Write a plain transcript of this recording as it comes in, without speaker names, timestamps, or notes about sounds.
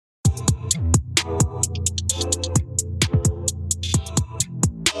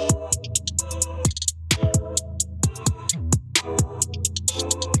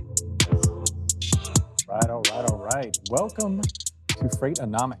right. Welcome to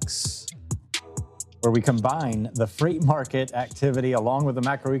Freightonomics, where we combine the freight market activity along with the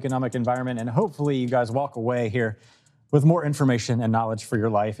macroeconomic environment, and hopefully you guys walk away here with more information and knowledge for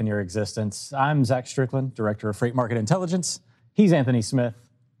your life and your existence. I'm Zach Strickland, Director of Freight Market Intelligence. He's Anthony Smith,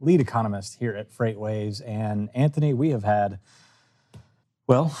 Lead Economist here at FreightWaves. And Anthony, we have had,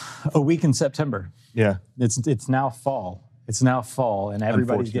 well, a week in September. Yeah. It's now fall. It's now fall, and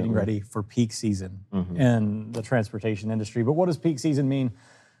everybody's getting ready for peak season in the transportation industry. But what does peak season mean?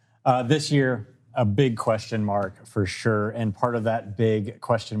 This year, a big question mark for sure. And part of that big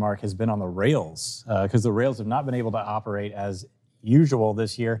question mark has been on the rails, because the rails have not been able to operate as usual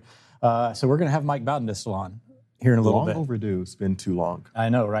this year. So we're going to have Mike Bowdendistel on here in a little bit. Long overdue. It's been too long. I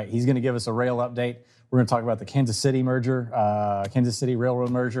know, right? He's going to give us a rail update. We're going to talk about the Kansas City merger, Kansas City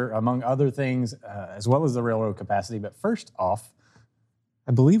Railroad merger, among other things, as well as the railroad capacity. But first off,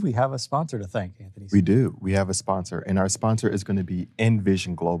 I believe we have a sponsor to thank, Anthony. We do. We have a sponsor, and our sponsor is going to be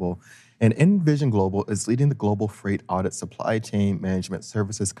Envision Global. And Envision Global is leading the global freight audit supply chain management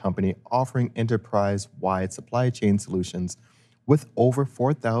services company, offering enterprise-wide supply chain solutions. With over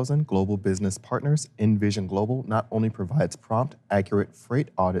 4,000 global business partners, Envision Global not only provides prompt, accurate freight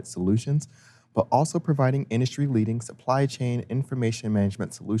audit solutions, but also providing industry-leading supply chain information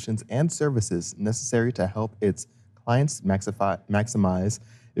management solutions and services necessary to help its clients maximize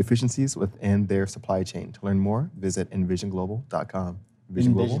efficiencies within their supply chain. To learn more, visit envisionglobal.com.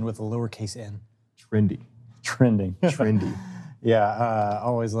 Envision with a lowercase n. Trending. Trendy. Yeah,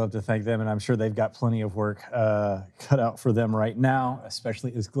 always love to thank them, and I'm sure they've got plenty of work cut out for them right now,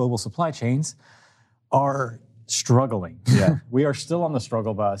 especially as global supply chains are struggling. Yeah. We are still on the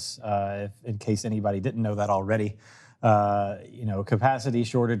struggle bus, in case anybody didn't know that already. Capacity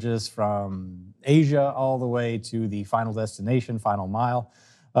shortages from Asia all the way to the final destination, final mile.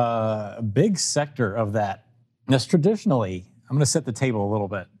 A big sector of that. That's traditionally, I'm going to set the table a little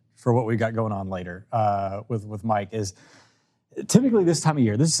bit for what we've got going on later with Mike, is typically this time of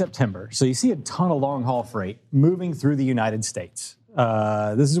year, this is September, so you see a ton of long-haul freight moving through the United States.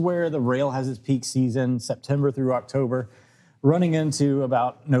 This is where the rail has its peak season, September through October, running into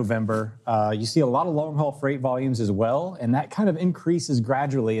about November. You see a lot of long-haul freight volumes as well, and that kind of increases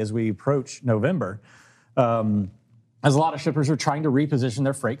gradually as we approach November, as a lot of shippers are trying to reposition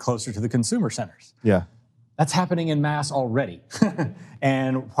their freight closer to the consumer centers. Yeah. That's happening in mass already.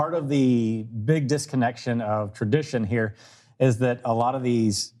 And part of the big disconnection of tradition here is that a lot of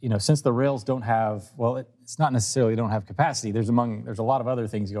these, since the rails don't have, it's not necessarily don't have capacity. There's a lot of other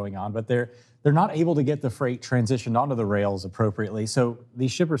things going on, but they're not able to get the freight transitioned onto the rails appropriately. So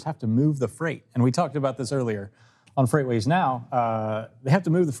these shippers have to move the freight. And we talked about this earlier on FreightWaves Now. They have to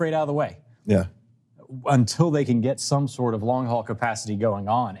move the freight out of the way. Yeah. Until they can get some sort of long-haul capacity going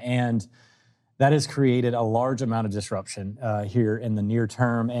on. And that has created a large amount of disruption here in the near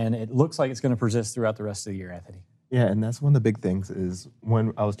term, and it looks like it's going to persist throughout the rest of the year, Anthony. Yeah, and that's one of the big things is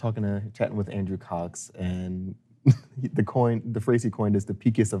when I was chatting with Andrew Cox, and the phrase he coined is the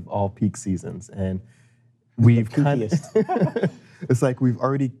peakiest of all peak seasons. And we've it's like we've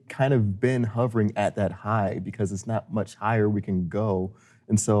already kind of been hovering at that high because it's not much higher we can go.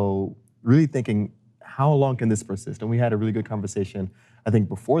 And so really thinking, how long can this persist? And we had a really good conversation, I think,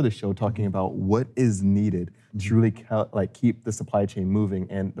 before the show talking about what is needed to really keep the supply chain moving.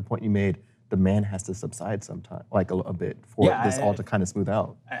 And the point you made, demand has to subside sometime, a bit for this all to kind of smooth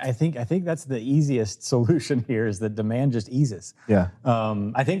out. I think that's the easiest solution here, is that demand just eases. Yeah.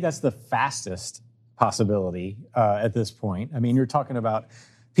 I think that's the fastest possibility at this point. I mean, you're talking about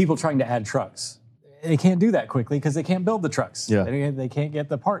people trying to add trucks. They can't do that quickly because they can't build the trucks. Yeah. They can't get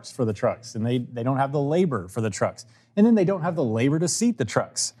the parts for the trucks, and they don't have the labor for the trucks. And then they don't have the labor to seat the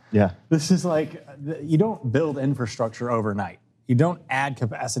trucks. Yeah. This is like, you don't build infrastructure overnight. You don't add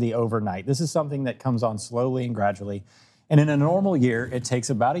capacity overnight. This is something that comes on slowly and gradually. And in a normal year, it takes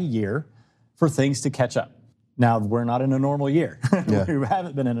about a year for things to catch up. Now, we're not in a normal year. Yeah. We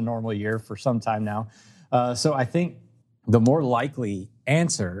haven't been in a normal year for some time now. So I think the more likely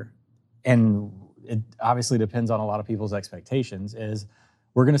answer, and it obviously depends on a lot of people's expectations, is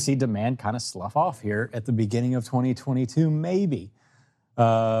we're going to see demand kind of slough off here at the beginning of 2022, maybe.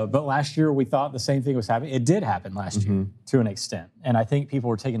 But last year, we thought the same thing was happening. It did happen last year to an extent. And I think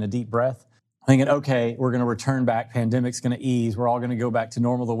people were taking a deep breath, thinking, okay, we're going to return back. Pandemic's going to ease. We're all going to go back to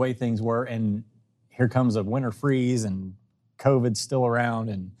normal the way things were. And here comes a winter freeze, and COVID's still around,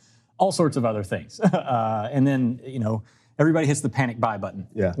 and all sorts of other things. And then, everybody hits the panic buy button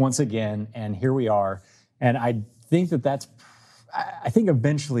once again. And here we are. And I think I think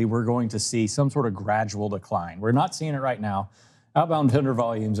eventually we're going to see some sort of gradual decline. We're not seeing it right now. outbound tender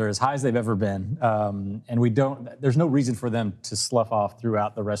volumes are as high as they've ever been, and there's no reason for them to slough off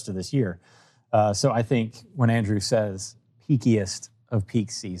throughout the rest of this year. So I think when Andrew says peakiest of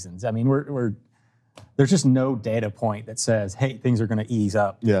peak seasons, I mean there's just no data point that says, hey, things are going to ease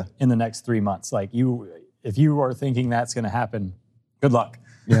up in the next 3 months. Like if you are thinking that's going to happen, good luck.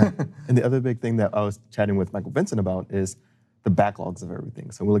 Yeah. And the other big thing that I was chatting with Michael Vincent about is the backlogs of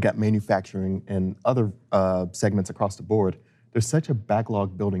everything. So we look at manufacturing and other segments across the board. There's such a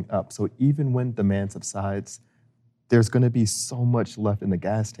backlog building up. So even when demand subsides, there's going to be so much left in the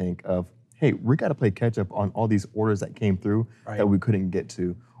gas tank of, hey, we got to play catch up on all these orders that came through that we couldn't get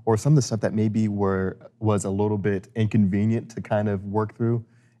to, or some of the stuff that maybe was a little bit inconvenient to kind of work through,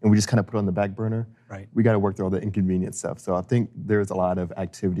 and we just kind of put it on the back burner. Right. We got to work through all the inconvenient stuff. So I think there's a lot of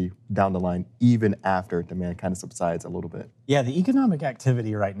activity down the line, even after demand kind of subsides a little bit. Yeah, the economic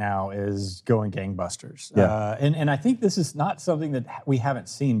activity right now is going gangbusters. Yeah. And I think this is not something that we haven't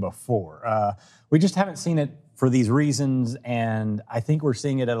seen before. We just haven't seen it for these reasons, and I think we're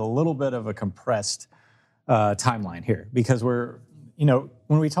seeing it at a little bit of a compressed timeline here, because when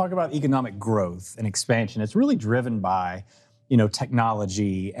we talk about economic growth and expansion, it's really driven by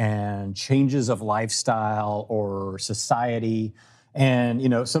technology and changes of lifestyle or society. And,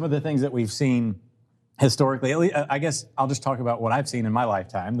 some of the things that we've seen historically, I guess I'll just talk about what I've seen in my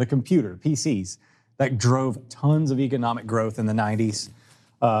lifetime. The computer, PCs, that drove tons of economic growth in the 90s.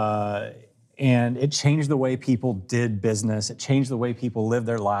 And it changed the way people did business. It changed the way people lived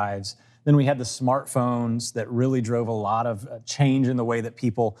their lives. Then we had the smartphones that really drove a lot of change in the way that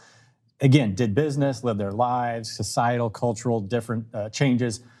people, again, did business, lived their lives, societal, cultural, different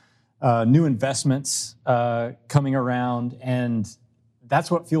changes, new investments coming around. And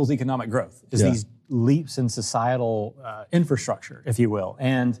that's what fuels economic growth, is these leaps in societal infrastructure, if you will.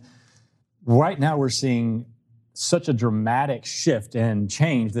 And right now we're seeing such a dramatic shift and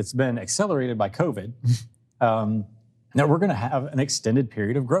change that's been accelerated by COVID, that we're going to have an extended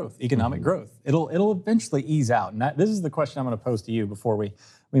period of growth, economic growth. It'll eventually ease out. And this is the question I'm going to pose to you before we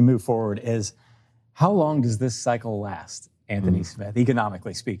move forward, is how long does this cycle last, Anthony Smith,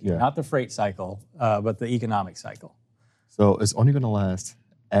 economically speaking? Yeah. Not the freight cycle, but the economic cycle. So it's only going to last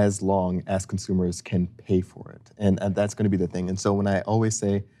as long as consumers can pay for it. And that's going to be the thing. And so when I always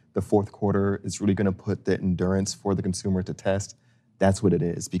say the fourth quarter is really going to put the endurance for the consumer to test, that's what it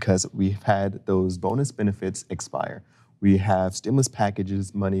is, because we've had those bonus benefits expire. We have stimulus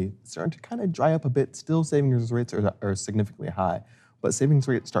packages, money starting to kind of dry up a bit. Still, savings rates are significantly high, but savings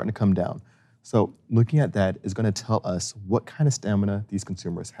rates starting to come down. So looking at that is going to tell us what kind of stamina these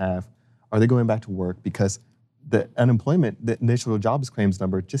consumers have. Are they going back to work? Because the unemployment, the initial jobs claims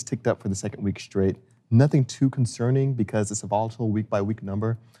number just ticked up for the second week straight. Nothing too concerning because it's a volatile week-by-week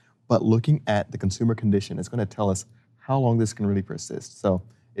number. But looking at the consumer condition, it's going to tell us how long this can really persist. So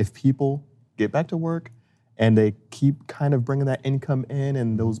if people get back to work and they keep kind of bringing that income in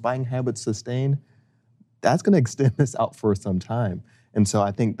and those buying habits sustain, that's going to extend this out for some time. And so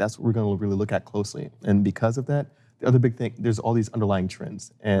I think that's what we're going to really look at closely. And because of that, the other big thing, there's all these underlying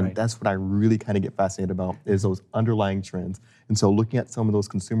trends. And that's what I really kind of get fascinated about, is those underlying trends. And so looking at some of those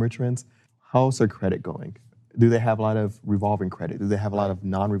consumer trends, how's their credit going? Do they have a lot of revolving credit? Do they have a lot of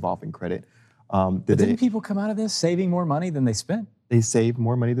non-revolving credit? Didn't people come out of this saving more money than they spent? They saved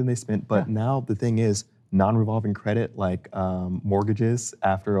more money than they spent. But now the thing is, non-revolving credit, like mortgages,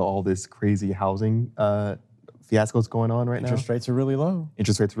 after all this crazy housing fiascos going on right now. Interest rates are really low.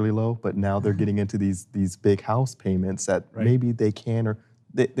 Interest rates are really low, but now they're getting into these big house payments that maybe they can, or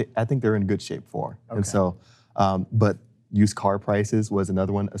I think they're in good shape for. Okay. And so, but used car prices was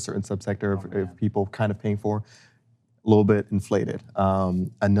another one, a certain subsector of people kind of paying for, a little bit inflated.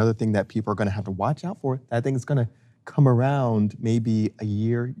 Another thing that people are going to have to watch out for, I think it's going to come around maybe a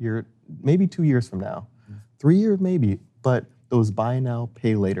year, maybe 2 years from now. 3 years maybe, but those buy now,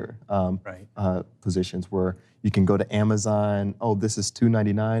 pay later positions where you can go to Amazon, oh, this is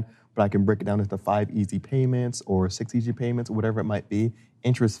 $2.99, but I can break it down into 5 easy payments or 6 easy payments, or whatever it might be,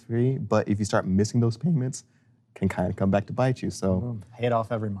 interest-free. But if you start missing those payments, can kind of come back to bite you. So pay it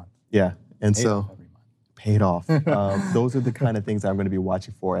off every month. Yeah, and so pay it off. Those are the kind of things I'm going to be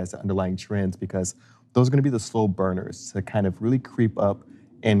watching for as the underlying trends, because those are going to be the slow burners to kind of really creep up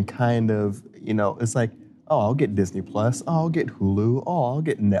and kind of, it's like, oh, I'll get Disney Plus, oh, I'll get Hulu, oh, I'll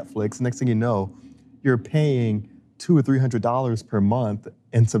get Netflix. Next thing you know, you're paying $200 or $300 per month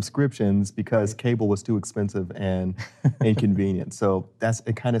in subscriptions because cable was too expensive and inconvenient. So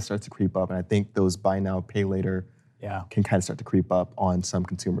it kind of starts to creep up, and I think those buy now, pay later can kind of start to creep up on some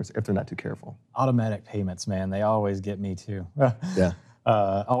consumers if they're not too careful. Automatic payments, man, they always get me too. Yeah.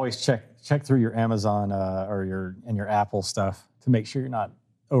 Always check through your Amazon or your Apple stuff to make sure you're not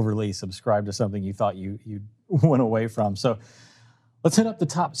overly subscribed to something you thought you went away from. So let's hit up the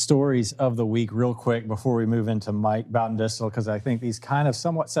top stories of the week real quick before we move into Mike Baudendistel, because I think these kind of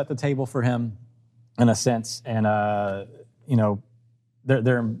somewhat set the table for him in a sense. And, I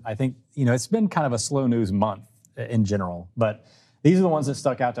think, it's been kind of a slow news month in general, but these are the ones that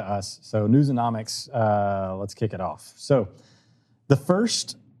stuck out to us. So Newsonomics, let's kick it off. So the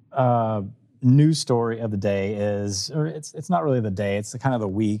first news story of the day it's not really the day, it's kind of the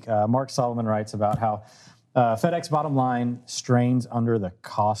week. Mark Solomon writes about how FedEx bottom line strains under the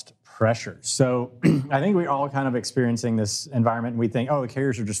cost pressure. So I think we're all kind of experiencing this environment, and we think, the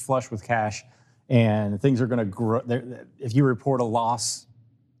carriers are just flush with cash and things are going to grow. If you report a loss,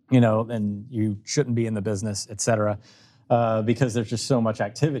 then you shouldn't be in the business, et cetera, because there's just so much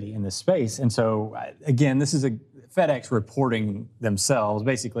activity in this space. And so, again, this is a FedEx reporting themselves,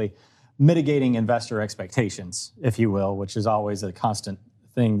 basically mitigating investor expectations, if you will, which is always a constant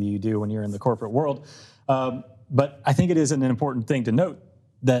thing that you do when you're in the corporate world. But I think it is an important thing to note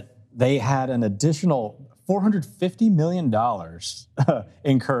that they had an additional $450 million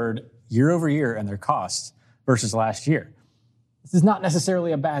incurred year over year in their costs versus last year. This is not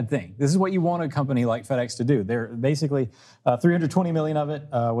necessarily a bad thing. This is what you want a company like FedEx to do. They're basically $320 million of it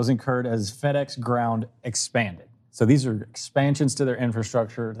was incurred as FedEx Ground expanded. So these are expansions to their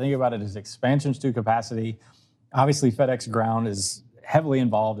infrastructure. Think about it as expansions to capacity. Obviously, FedEx Ground is heavily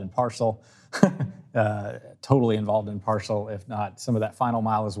involved in parcel, totally involved in parcel, if not some of that final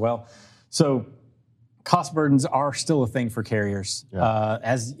mile as well. So cost burdens are still a thing for carriers. Yeah.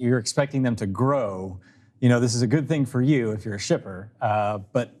 As you're expecting them to grow, this is a good thing for you if you're a shipper,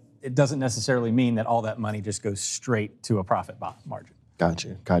 but it doesn't necessarily mean that all that money just goes straight to a profit margin. Got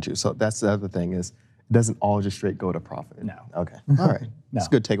you. So that's the other thing is, it doesn't all just straight go to profit. No. Okay. All right. That's a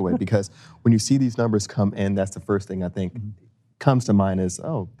good takeaway, because when you see these numbers come in, that's the first thing I think comes to mind is,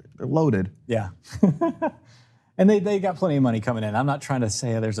 they're loaded. Yeah. And they got plenty of money coming in. I'm not trying to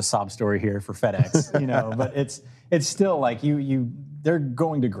say there's a sob story here for FedEx, but it's still like they're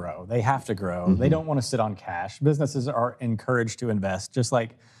going to grow. They have to grow. Mm-hmm. They don't want to sit on cash. Businesses are encouraged to invest, just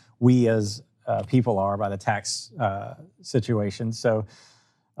like we as people are by the tax situation. So,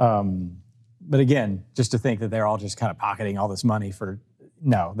 but again, just to think that they're all just kind of pocketing all this money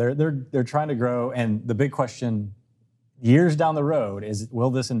they're trying to grow. And the big question years down the road is,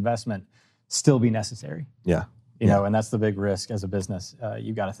 will this investment still be necessary? Yeah. And that's the big risk as a business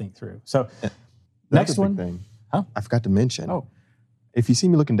you got to think through. So next one. Thing. Huh? I forgot to mention. If you see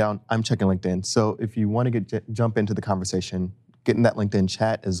me looking down, I'm checking LinkedIn. So if you want to jump into the conversation, get in that LinkedIn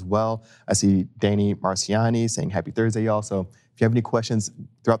chat as well. I see Danny Marciani saying happy Thursday, y'all. So if you have any questions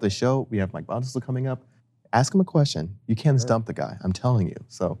throughout the show, we have Mike Baudendistel coming up. Ask him a question. You can't stump the guy. I'm telling you.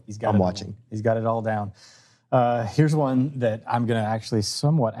 So I'm watching. He's got it all down. Here's one that I'm going to actually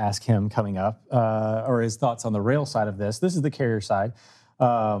somewhat ask him coming up, or his thoughts on the rail side of this. This is the carrier side.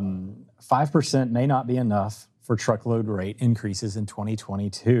 5% may not be enough for truckload rate increases in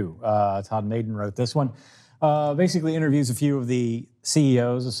 2022. Todd Maiden wrote this one. Basically interviews a few of the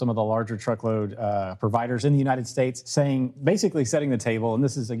CEOs of some of the larger truckload providers in the United States, basically setting the table, and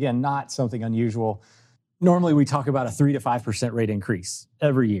this is, again, not something unusual. Normally, we talk about a 3 to 5% rate increase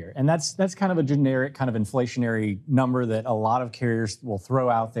every year, and that's kind of a generic kind of inflationary number that a lot of carriers will throw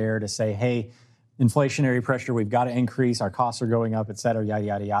out there to say, hey, inflationary pressure, we've got to increase, our costs are going up, et cetera, yada,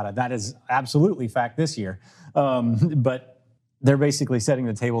 yada, yada. That is absolutely fact this year. But they're basically setting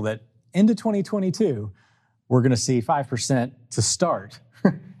the table that into 2022, we're going to see 5% to start,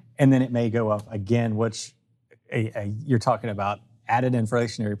 and then it may go up again, which you're talking about added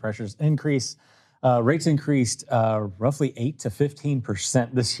inflationary pressures increase. Rates increased roughly 8 to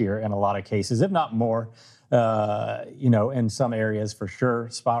 15% this year in a lot of cases, if not more. In some areas for sure,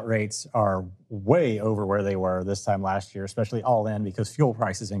 spot rates are way over where they were this time last year, especially all in because fuel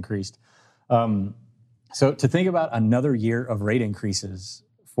prices increased. So to think about another year of rate increases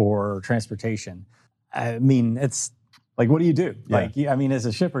for transportation, I mean, it's like, what do you do? Yeah. As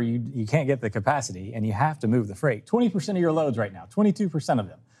a shipper, you can't get the capacity and you have to move the freight. 20% of your loads right now, 22% of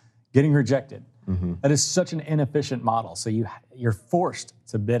them getting rejected. Mm-hmm. That is such an inefficient model. So you're forced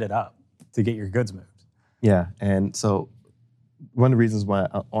to bid it up to get your goods moved. Yeah, and so one of the reasons why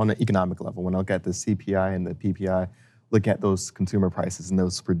on an economic level, when I look at the CPI and the PPI, look at those consumer prices and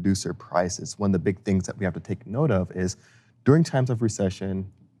those producer prices, one of the big things that we have to take note of is during times of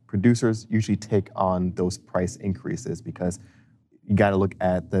recession, producers usually take on those price increases because you got to look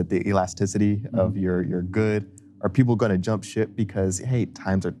at the elasticity mm-hmm. of your good. Are people going to jump ship because, hey,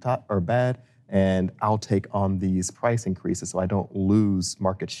 times are bad and I'll take on these price increases so I don't lose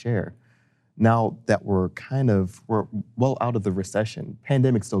market share? now that we're well out of the recession,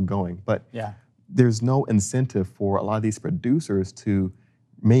 pandemic's still going, but Yeah. there's no incentive for a lot of these producers to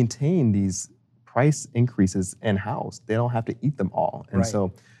maintain these price increases in-house. They don't have to eat them all. And Right.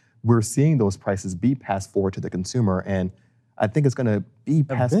 so we're seeing those prices be passed forward to the consumer. And I think it's gonna be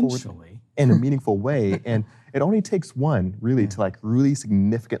passed forward Eventually. in a meaningful way. And it only takes one really to like really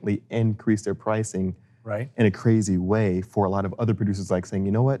significantly increase their pricing Right. in a crazy way for a lot of other producers like saying,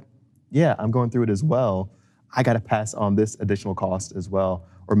 you know what? Yeah, I'm going through it as well. I got to pass on this additional cost as well.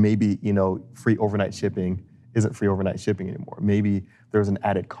 Or maybe, free overnight shipping isn't free overnight shipping anymore. Maybe there's an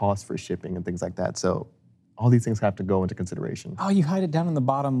added cost for shipping and things like that. So all these things have to go into consideration. Oh, you hide it down in the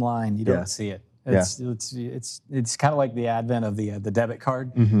bottom line. You Yeah. don't see it. It's kind of like the advent of the debit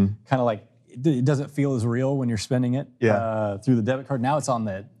card. Mm-hmm. Kind of like it doesn't feel as real when you're spending it through the debit card. Now it's on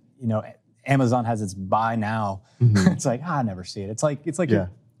the, Amazon has its buy now. Mm-hmm. It's like, I never see it. It's like Yeah.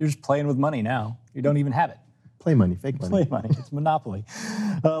 you're just playing with money now. You don't even have it. Play money, fake money. Play money. It's monopoly.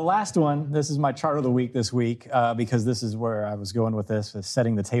 Last one. This is my chart of the week this week because this is where I was going with this, is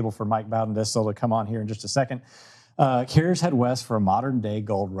setting the table for Mike Bowden-Distel to come on here in just a second. Carriers head west for a modern-day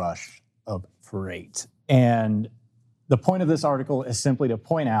gold rush of freight. And the point of this article is simply to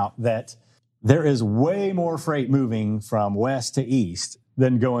point out that there is way more freight moving from west to east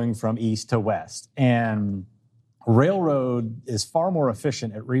than going from east to west. And railroad is far more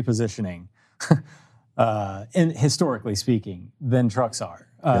efficient at repositioning historically speaking, than trucks are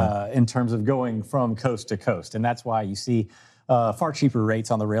in terms of going from coast to coast. And that's why you see far cheaper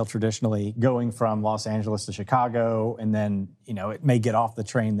rates on the rail traditionally going from Los Angeles to Chicago. And then, it may get off the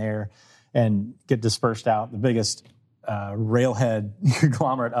train there and get dispersed out. The biggest railhead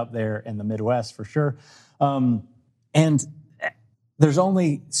conglomerate up there in the Midwest for sure. And there's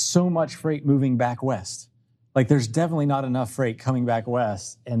only so much freight moving back west. Like there's definitely not enough freight coming back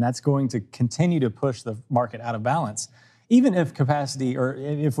west, and that's going to continue to push the market out of balance. Even if capacity, or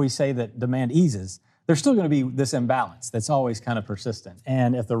if we say that demand eases, there's still going to be this imbalance that's always kind of persistent.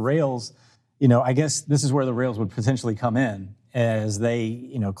 And if the rails, I guess this is where the rails would potentially come in as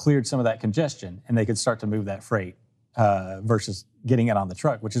they, cleared some of that congestion and they could start to move that freight versus getting it on the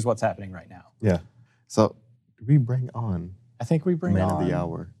truck, which is what's happening right now. Yeah. So we bring on I think we bring man on of the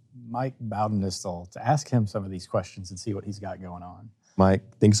hour. Mike Bowden-Distel to ask him some of these questions and see what he's got going on. Mike,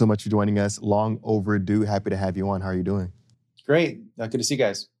 thanks so much for joining us. Long overdue. Happy to have you on. How are you doing? Great. Good to see you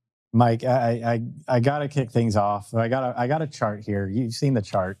guys. Mike, I got to kick things off. I got a chart here. You've seen the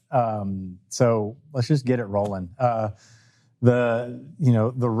chart. So let's just get it rolling. The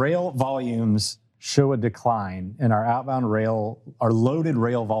rail volumes show a decline in our outbound rail, our loaded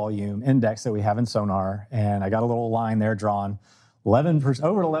rail volume index that we have in Sonar. And I got a little line there drawn. 11%,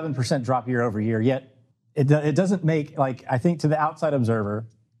 over 11% drop year over year. Yet it doesn't make, I think to the outside observer,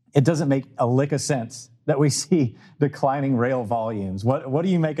 it doesn't make a lick of sense that we see declining rail volumes. What do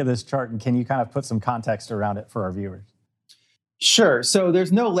you make of this chart, and can you kind of put some context around it for our viewers? Sure. So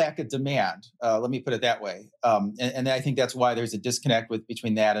there's no lack of demand. Let me put it that way. And I think that's why there's a disconnect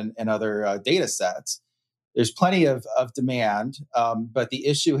between that and other data sets. There's plenty of demand, but the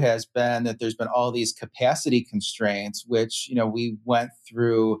issue has been that there's been all these capacity constraints, which we went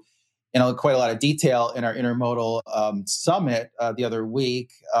through in quite a lot of detail in our intermodal summit the other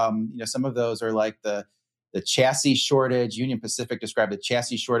week. Some of those are like the chassis shortage. Union Pacific described the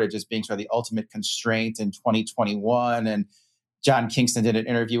chassis shortage as being sort of the ultimate constraint in 2021, and John Kingston did an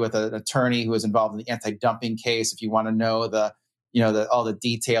interview with an attorney who was involved in the anti-dumping case. If you want to know all the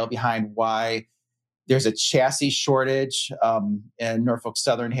detail behind why there's a chassis shortage, and Norfolk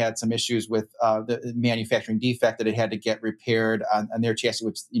Southern had some issues with the manufacturing defect that it had to get repaired on their chassis,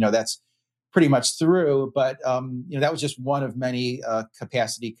 which, that's pretty much through. But, that was just one of many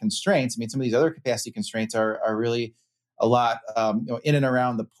capacity constraints. I mean, some of these other capacity constraints are really a lot, in and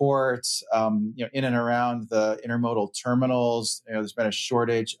around the ports, in and around the intermodal terminals. There's been a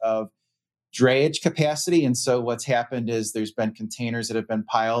shortage of drayage capacity. And so what's happened is there's been containers that have been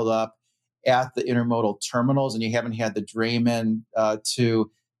piled up at the intermodal terminals, and you haven't had the draymen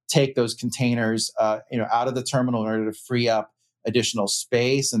to take those containers, out of the terminal in order to free up additional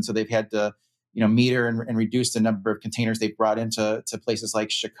space. And so they've had to, meter and reduce the number of containers they've brought into places like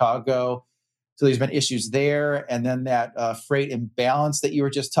Chicago. So there's been issues there. And then that freight imbalance that you were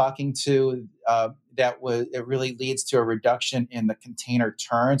just talking to, it really leads to a reduction in the container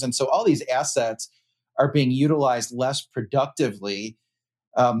turns. And so all these assets are being utilized less productively.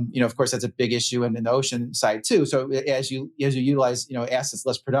 Of course, that's a big issue in the ocean side too. So as you utilize, assets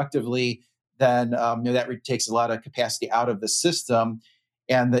less productively, then that takes a lot of capacity out of the system.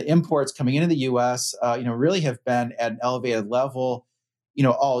 And the imports coming into the U.S., really have been at an elevated level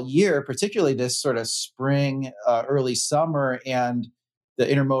all year, particularly this sort of spring, early summer, and the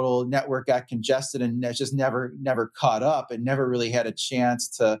intermodal network got congested and it just never caught up and never really had a chance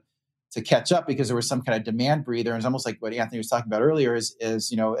to catch up because there was some kind of demand breather. And it's almost like what Anthony was talking about earlier is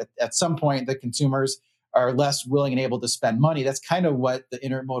at some point the consumers are less willing and able to spend money. That's kind of what the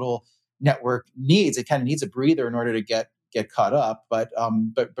intermodal network needs. It kind of needs a breather in order to get caught up. But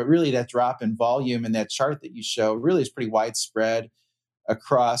really that drop in volume in that chart that you show really is pretty widespread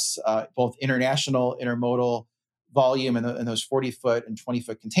across both international intermodal volume in those 40-foot and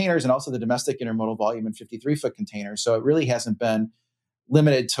 20-foot containers, and also the domestic intermodal volume in 53-foot containers. So it really hasn't been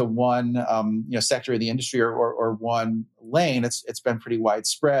limited to one sector of the industry or one lane. It's been pretty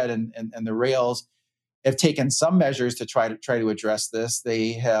widespread, and the rails have taken some measures to try to address this.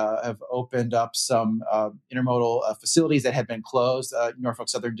 They have opened up some intermodal facilities that had been closed. Norfolk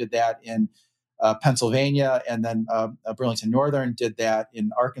Southern did that in Pennsylvania, and then Burlington Northern did that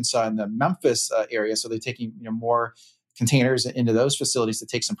in Arkansas and the Memphis area. So they're taking more containers into those facilities to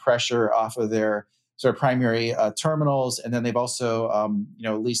take some pressure off of their sort of primary terminals, and then they've also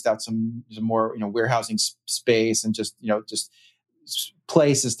leased out some more warehousing space and just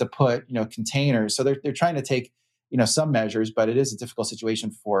places to put containers. So they're trying to take some measures, but it is a difficult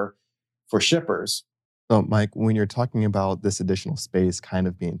situation for shippers. So, Mike, when you're talking about this additional space kind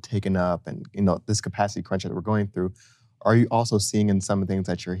of being taken up and, this capacity crunch that we're going through, are you also seeing in some of the things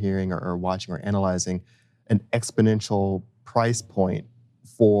that you're hearing or watching or analyzing an exponential price point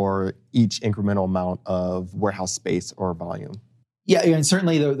for each incremental amount of warehouse space or volume? Yeah, and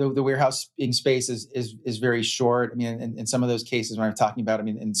certainly the warehousing space is very short. I mean, in some of those cases when I'm talking about, I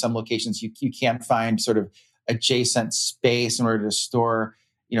mean, in some locations you can't find sort of adjacent space in order to store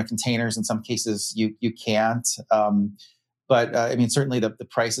containers. In some cases you can't. But I mean, certainly the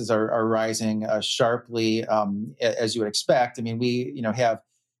prices are rising sharply as you would expect. I mean, we have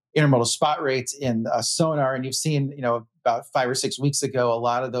intermodal spot rates in Sonar, and you've seen about 5 or 6 weeks ago, a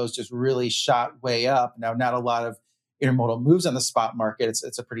lot of those just really shot way up. Now, not a lot of intermodal moves on the spot market.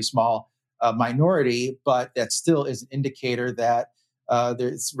 It's a pretty small minority, but that still is an indicator that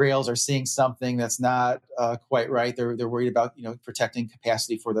rails are seeing something that's not quite right. They're worried about protecting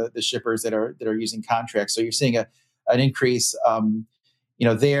capacity for the shippers that are using contracts. So you're seeing an increase. The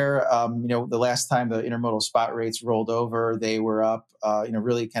last time the intermodal spot rates rolled over, they were up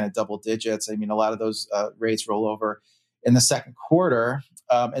really kind of double digits. I mean, a lot of those rates roll over in the second quarter,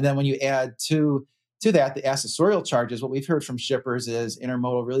 and then when you add to that the accessorial charges, what we've heard from shippers is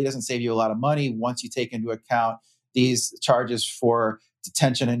intermodal really doesn't save you a lot of money once you take into account these charges for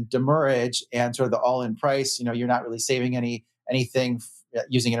detention and demurrage and sort of the all-in price. You're not really saving anything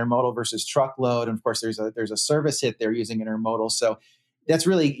using intermodal versus truckload. And of course, there's a service hit there using intermodal. So that's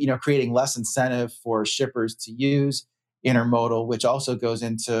really creating less incentive for shippers to use intermodal, which also goes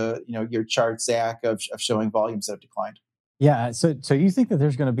into your chart, Zach, of showing volumes that have declined. Yeah. So you think that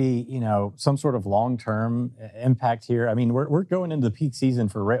there's going to be, some sort of long-term impact here? I mean, we're going into peak season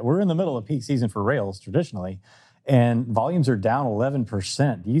we're in the middle of peak season for rails traditionally, and volumes are down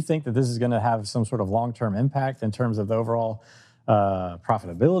 11%. Do you think that this is going to have some sort of long-term impact in terms of the overall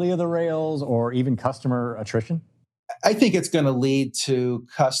profitability of the rails or even customer attrition? I think it's going to lead to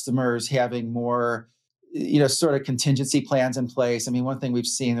customers having more, sort of contingency plans in place. I mean, one thing we've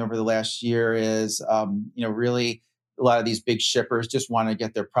seen over the last year is, really a lot of these big shippers just want to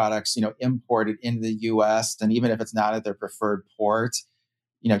get their products, imported into the U.S. And even if it's not at their preferred port,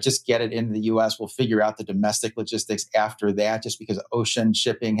 just get it into the U.S. We'll figure out the domestic logistics after that, just because ocean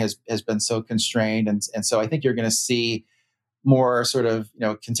shipping has been so constrained. And so I think you're going to see more sort of,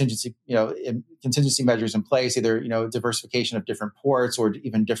 contingency measures in place, either, diversification of different ports or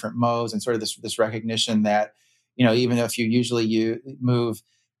even different modes, and sort of this recognition that, even if you move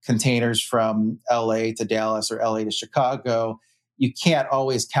containers from LA to Dallas or LA to Chicago, you can't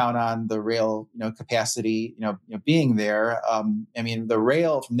always count on the rail, capacity, being there. I mean, from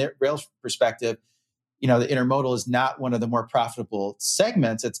the rail's perspective, the intermodal is not one of the more profitable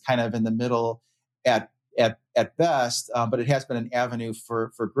segments. It's kind of in the middle at best, but it has been an avenue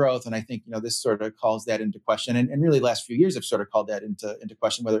for growth. And I think, this sort of calls that into question. And really the last few years have sort of called that into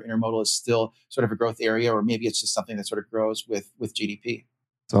question, whether intermodal is still sort of a growth area, or maybe it's just something that sort of grows with GDP.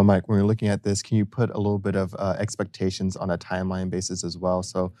 So, Mike, when you're looking at this, can you put a little bit of expectations on a timeline basis as well?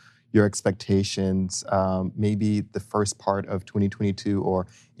 So your expectations, maybe the first part of 2022, or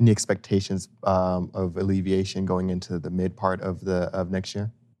any expectations of alleviation going into the mid part of next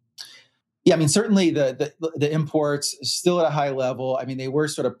year? Yeah, I mean, certainly the imports still at a high level. I mean, they were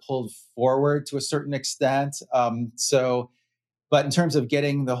sort of pulled forward to a certain extent. So But in terms of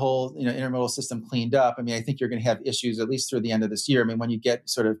getting the whole intermodal system cleaned up, I mean, I think you're going to have issues at least through the end of this year. I mean, when you get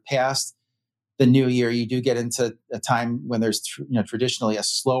sort of past the new year, you do get into a time when there's traditionally a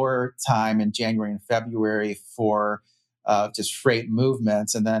slower time in January and February for just freight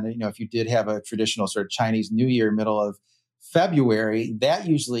movements. And then if you did have a traditional sort of Chinese New Year middle of February, that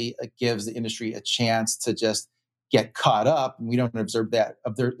usually gives the industry a chance to just get caught up. And we don't observe that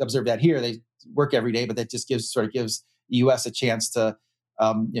here. They work every day, but that just gives the U.S. a chance to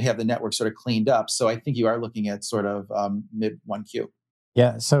have the network sort of cleaned up. So I think you are looking at sort of mid 1Q.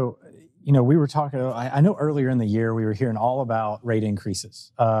 Yeah. So, we were talking, I know earlier in the year, we were hearing all about rate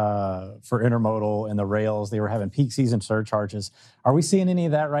increases for intermodal and the rails. They were having peak season surcharges. Are we seeing any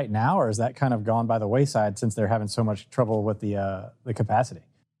of that right now, or is that kind of gone by the wayside since they're having so much trouble with the capacity?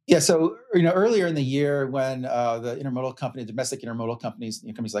 Yeah, so earlier in the year, when the intermodal company, domestic intermodal companies,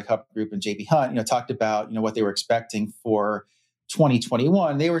 companies like Hub Group and J.B. Hunt, talked about what they were expecting for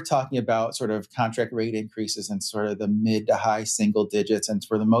 2021, they were talking about sort of contract rate increases in sort of the mid to high single digits, and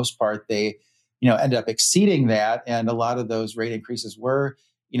for the most part, they ended up exceeding that, and a lot of those rate increases were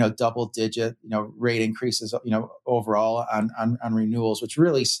double digit rate increases overall on renewals, which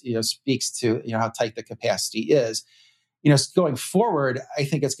really speaks to how tight the capacity is. Going forward, I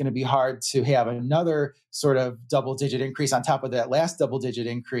think it's going to be hard to have another sort of double-digit increase on top of that last double-digit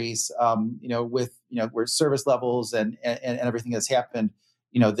increase, with where service levels and everything that's happened,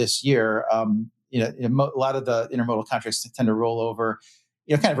 this year. A lot of the intermodal contracts tend to roll over,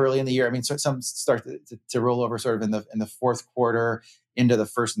 kind of early in the year. I mean, so some start to roll over sort of in the fourth quarter into the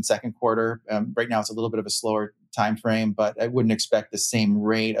first and second quarter. Right now, it's a little bit of a slower time frame, but I wouldn't expect the same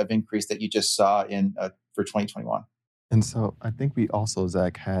rate of increase that you just saw in for 2021. And so I think we also,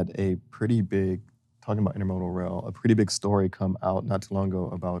 Zach, had a pretty big, talking about intermodal rail, a pretty big story come out not too long ago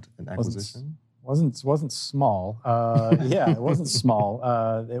about an acquisition. Wasn't small. Yeah, it wasn't small.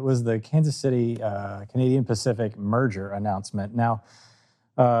 It was the Kansas City Canadian Pacific merger announcement. Now,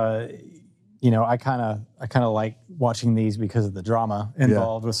 I kind of like watching these because of the drama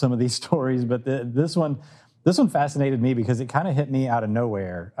involved with some of these stories. But this one fascinated me because it kind of hit me out of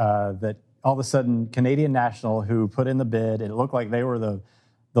nowhere. That all of a sudden, Canadian National, who put in the bid, it looked like they were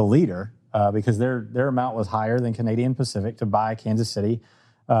the leader because their amount was higher than Canadian Pacific to buy Kansas City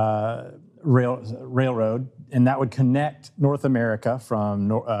Railroad, and that would connect North America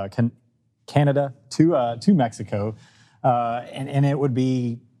from Canada to Mexico, and it would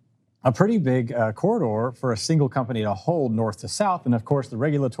be a pretty big corridor for a single company to hold north to south. And of course, the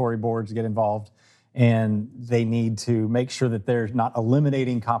regulatory boards get involved, and they need to make sure that they're not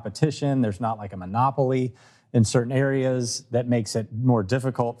eliminating competition. There's not like a monopoly in certain areas that makes it more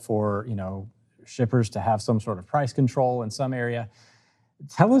difficult for shippers to have some sort of price control in some area.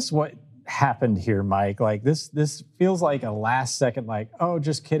 Tell us what happened here, Mike. Like this feels like a last second, like, oh,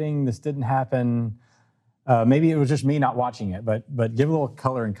 just kidding, this didn't happen. Maybe it was just me not watching it, but give a little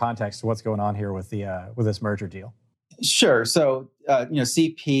color and context to what's going on here with this merger deal. Sure. So,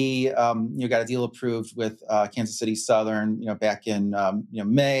 CP, got a deal approved with Kansas City Southern, back in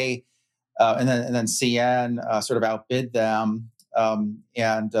May, and then CN sort of outbid them.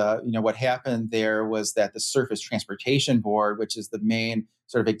 What happened there was that the Surface Transportation Board, which is the main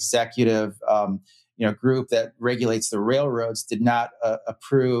sort of executive, group that regulates the railroads, did not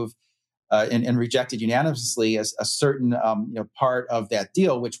approve and rejected unanimously as a certain part of that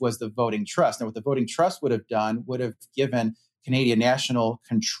deal, which was the voting trust. Now, what the voting trust would have done would have given Canadian National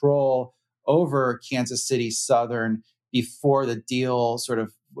control over Kansas City Southern before the deal sort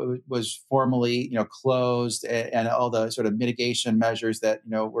of was formally closed, and all the sort of mitigation measures that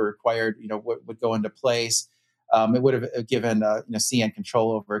were required would go into place. It would have given CN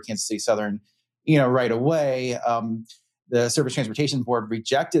control over Kansas City Southern right away. The Surface Transportation Board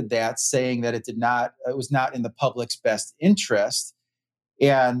rejected that, saying that it was not in the public's best interest.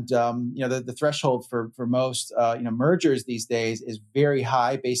 And the threshold for most mergers these days is very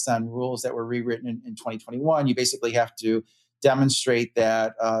high based on rules that were rewritten in 2021. You basically have to demonstrate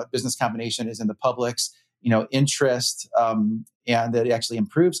that business combination is in the public's interest, and that it actually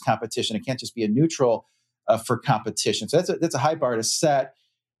improves competition. It can't just be a neutral for competition. So that's a high bar to set.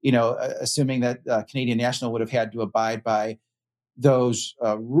 Assuming that Canadian National would have had to abide by those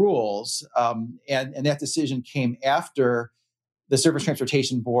rules. And that decision came after the Surface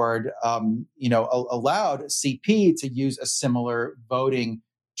Transportation Board, allowed CP to use a similar voting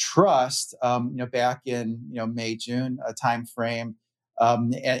trust, back in, May, June timeframe.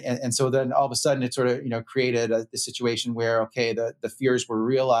 And so then all of a sudden it sort of, created a situation where, okay, the fears were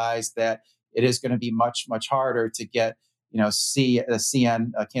realized that it is going to be much, much harder to get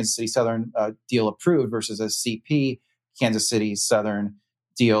CN, Kansas City Southern deal approved versus a CP Kansas City Southern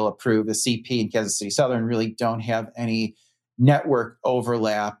deal approved. The CP and Kansas City Southern really don't have any network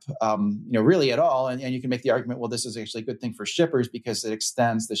overlap, really at all. And you can make the argument, well, this is actually a good thing for shippers because it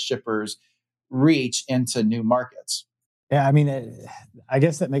extends the shippers' reach into new markets. Yeah, I mean, I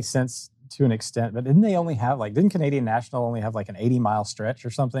guess that makes sense to an extent, but didn't Canadian National only have like an 80-mile stretch or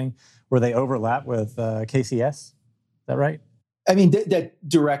something where they overlap with KCS? Is that right? I mean, that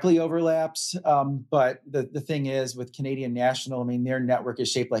directly overlaps. But the thing is with Canadian National, I mean, their network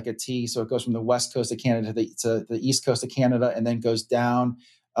is shaped like a T. So it goes from the west coast of Canada to the east coast of Canada and then goes down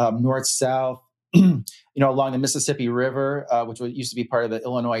north, south, along the Mississippi River, which used to be part of the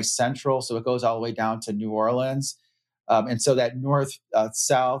Illinois Central. So it goes all the way down to New Orleans. And so that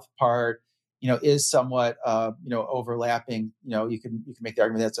north-south part, is somewhat, overlapping. You can make the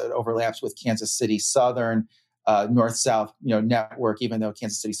argument that it overlaps with Kansas City Southern north-south, network. Even though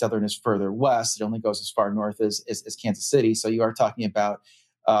Kansas City Southern is further west, it only goes as far north as Kansas City. So you are talking about,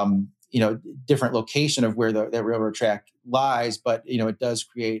 different location of where that railroad track lies, but it does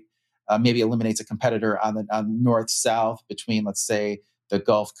create maybe eliminates a competitor on north-south between, let's say, the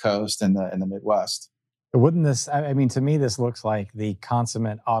Gulf Coast and the Midwest. Wouldn't this, I mean, to me, this looks like the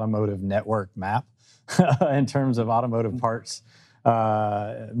consummate automotive network map in terms of automotive parts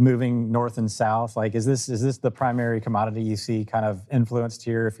moving north and south. Like, is this the primary commodity you see kind of influenced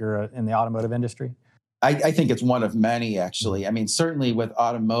here if you're in the automotive industry? I think it's one of many, actually. I mean, certainly with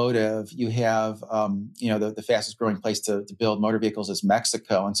automotive, you have, the fastest growing place to build motor vehicles is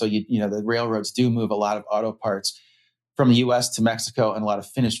Mexico. And so, the railroads do move a lot of auto parts from the U.S. to Mexico and a lot of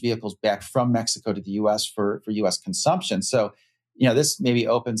finished vehicles back from Mexico to the U.S. for U.S. consumption. So, this maybe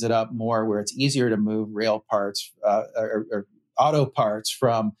opens it up more where it's easier to move rail parts or auto parts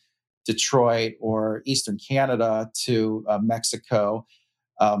from Detroit or Eastern Canada to Mexico.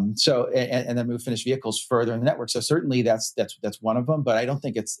 And then move finished vehicles further in the network. So certainly that's one of them, but I don't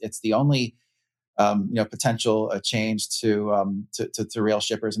think it's the only potential change to rail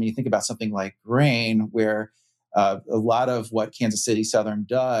shippers. I mean, you think about something like grain, where a lot of what Kansas City Southern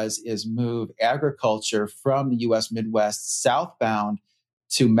does is move agriculture from the U.S. Midwest southbound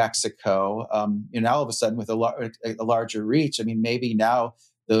to Mexico. And all of a sudden, with a larger reach, I mean, maybe now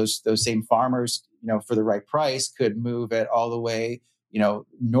those same farmers, for the right price, could move it all the way,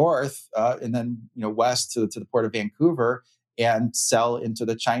 north and then west to the port of Vancouver and sell into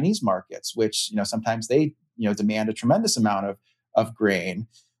the Chinese markets, which sometimes they demand a tremendous amount of grain.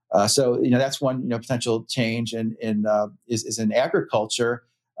 So that's one potential change is in agriculture.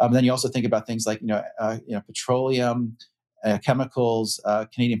 Then you also think about things like petroleum, chemicals.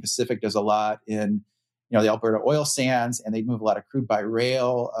 Canadian Pacific does a lot in the Alberta oil sands, and they move a lot of crude by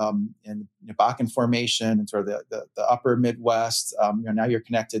rail in the Bakken Formation and sort of the upper Midwest. Now you're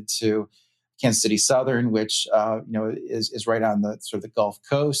connected to Kansas City Southern, which is right on the sort of the Gulf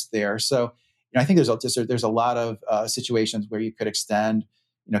Coast there. So I think there's a lot of situations where you could extend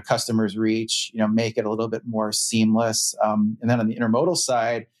customers' reach, make it a little bit more seamless. And then on the intermodal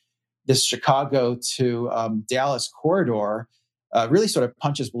side, this Chicago to Dallas corridor really sort of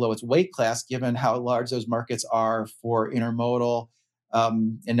punches below its weight class, given how large those markets are for intermodal.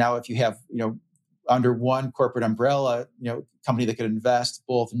 And now, if you have under one corporate umbrella, company that could invest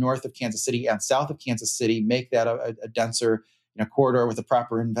both north of Kansas City and south of Kansas City, make that a denser corridor with the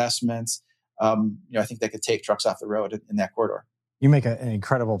proper investments. I think that could take trucks off the road in that corridor. You make an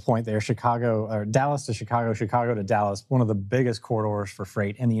incredible point there. Chicago, or Dallas to Chicago, Chicago to Dallas, one of the biggest corridors for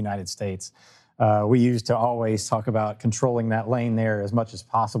freight in the United States. We used to always talk about controlling that lane there as much as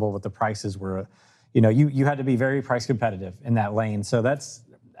possible, but the prices were, you had to be very price competitive in that lane. So that's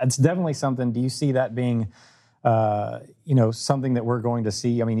definitely something. Do you see that being, something that we're going to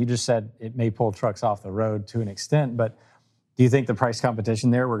see? I mean, you just said it may pull trucks off the road to an extent, but do you think the price competition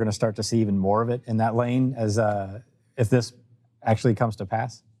there, we're going to start to see even more of it in that lane as if this actually comes to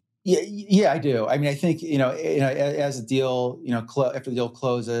pass? Yeah, I do. I mean, I think as a deal, after the deal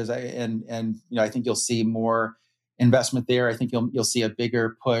closes, I think you'll see more investment there. I think you'll see a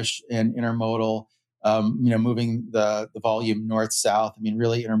bigger push in intermodal, moving the volume north south. I mean,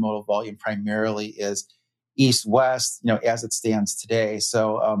 really, intermodal volume primarily is east west, as it stands today.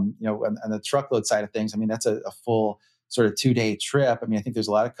 So, on the truckload side of things, I mean, that's a full sort of 2-day trip. I mean, I think there's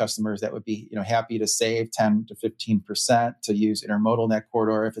a lot of customers that would be, happy to save 10 to 15% to use intermodal in that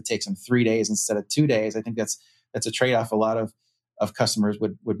corridor if it takes them 3 days instead of 2 days. I think that's a trade-off a lot of customers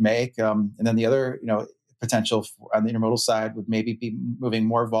would make. And then the other, potential on the intermodal side would maybe be moving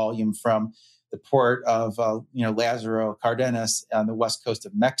more volume from the port of, Lázaro Cárdenas on the west coast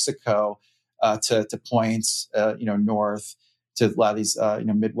of Mexico to points, north to a lot of these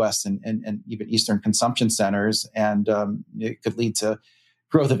Midwest and even Eastern consumption centers, and it could lead to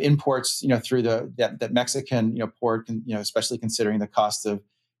growth of imports through that Mexican port, especially considering the cost of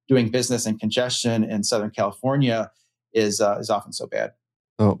doing business and congestion in Southern California is often so bad.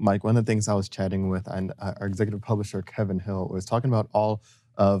 So, Mike, one of the things I was chatting with our executive publisher, Kevin Hill, was talking about all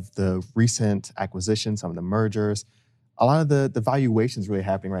of the recent acquisitions, some of the mergers. A lot of the valuations really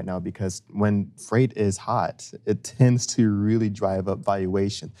happening right now because when freight is hot, it tends to really drive up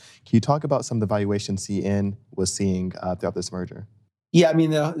valuation. Can you talk about some of the valuation CN was seeing throughout this merger? Yeah, I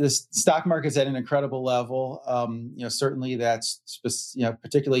mean the stock market's at an incredible level. Certainly that's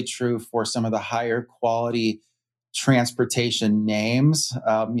particularly true for some of the higher quality transportation names.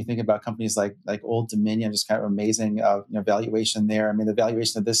 You think about companies like Old Dominion, just kind of amazing valuation there. I mean, the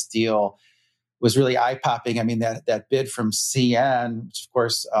valuation of this deal was really eye-popping. I mean, that bid from CN, which of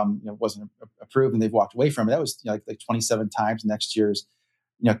course wasn't approved and they've walked away from it, that was like 27 times next year's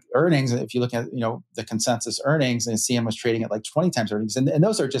earnings. If you look at the consensus earnings, and CN was trading at like 20 times earnings, and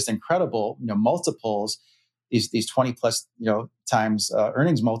those are just incredible multiples. These 20 plus times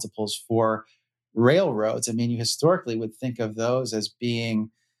earnings multiples for railroads. I mean, you historically would think of those as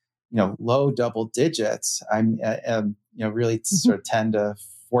being, low double digits. Really sort of 10 to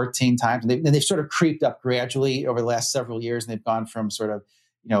 14 times. And they've sort of creeped up gradually over the last several years. And they've gone from sort of,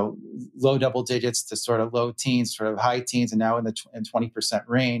 low double digits to sort of low teens, sort of high teens, and now in the 20%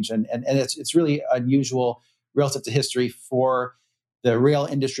 range. And it's really unusual relative to history for the rail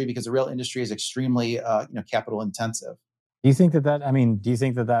industry because the rail industry is extremely, capital intensive. Do you think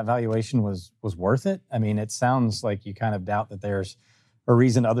that valuation was worth it? I mean, it sounds like you kind of doubt that there's a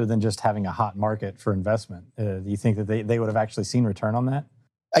reason other than just having a hot market for investment. Do you think that they would have actually seen return on that?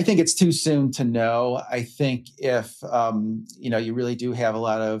 I think it's too soon to know. I think if you really do have a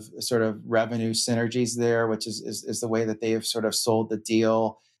lot of sort of revenue synergies there, which is the way that they have sort of sold the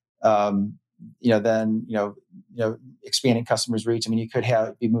deal. Then expanding customers' reach. I mean, you could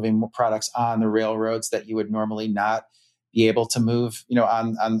be moving more products on the railroads that you would normally not be able to move,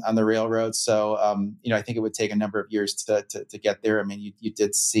 on the railroads. So, I think it would take a number of years to get there. I mean, you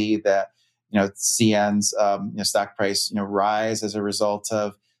did see that, CN's, stock price, rise as a result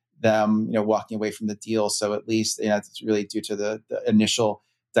of them, walking away from the deal. So at least, it's really due to the initial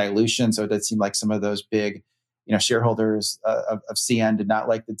dilution. So it did seem like some of those big, shareholders of CN did not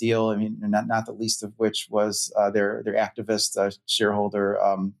like the deal. I mean, not the least of which was their activist shareholder,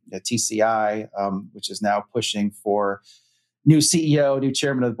 TCI, which is now pushing for new CEO, new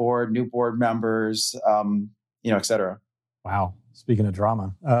chairman of the board, new board members, et cetera. Wow. Speaking of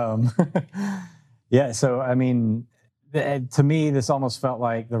drama. Yeah. So, I mean, to me, this almost felt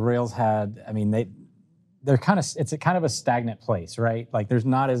like the rails had, I mean, it's a kind of a stagnant place, right? Like there's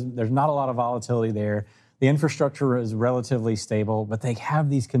not a lot of volatility there. The infrastructure is relatively stable, but they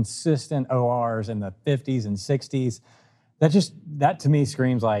have these consistent ORs in the 50s and 60s. That to me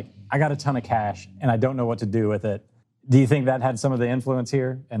screams like, I got a ton of cash and I don't know what to do with it. Do you think that had some of the influence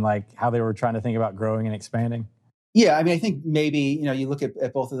here and like how they were trying to think about growing and expanding? Yeah, I mean, I think maybe, you look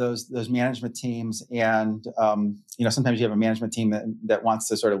at both of those management teams and, sometimes you have a management team that wants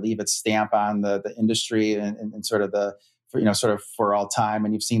to sort of leave its stamp on the industry and sort of sort of for all time.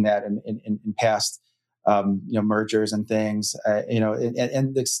 And you've seen that in past, mergers and things,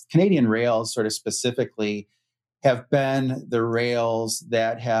 and the Canadian rails sort of specifically have been the rails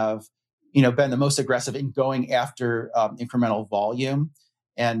that have, been the most aggressive in going after incremental volume.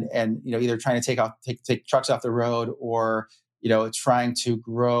 And either trying to take trucks off the road or trying to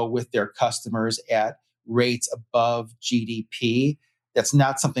grow with their customers at rates above GDP. That's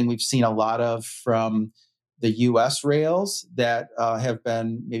not something we've seen a lot of from the U.S. rails that have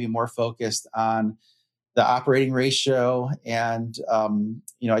been maybe more focused on the operating ratio. And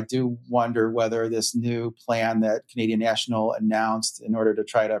I do wonder whether this new plan that Canadian National announced in order to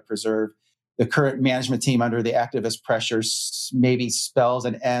try to preserve the current management team under the activist pressures maybe spells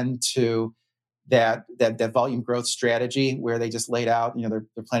an end to that volume growth strategy where they just laid out, they're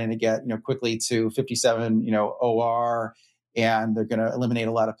planning to get, quickly to 57, OR, and they're going to eliminate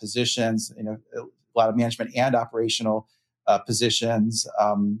a lot of positions, a lot of management and operational positions,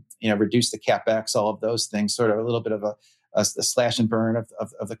 reduce the CapEx, all of those things, sort of a little bit of a slash and burn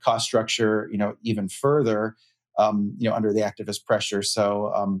of the cost structure, even further. Under the activist pressure.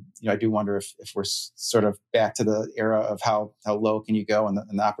 So, I do wonder if we're sort of back to the era of how low can you go in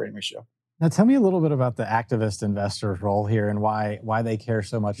the operating ratio. Now, tell me a little bit about the activist investor's role here and why they care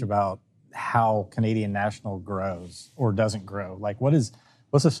so much about how Canadian National grows or doesn't grow. Like, what's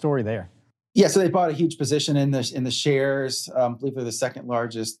the story there? Yeah, so they bought a huge position in the shares. I believe they're the second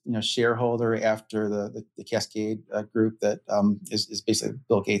largest, shareholder after the Cascade group that is basically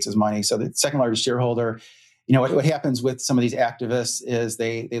Bill Gates' money. So the second largest shareholder. What happens with some of these activists is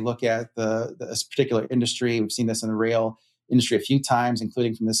they look at this particular industry. We've seen this in the rail industry a few times,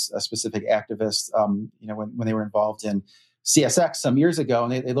 including from this specific activist. When they were involved in CSX some years ago,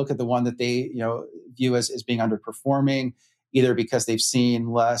 and they look at the one that they view as being underperforming, either because they've seen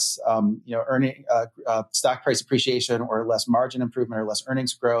less, earning stock price appreciation, or less margin improvement, or less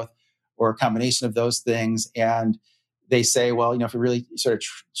earnings growth, or a combination of those things. And they say, well, if we really sort of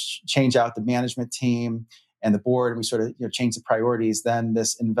change out the management team and the board, and we sort of change the priorities, then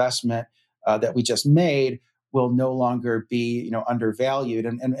this investment that we just made will no longer be undervalued.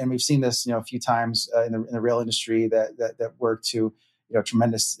 And we've seen this a few times in the rail industry that work to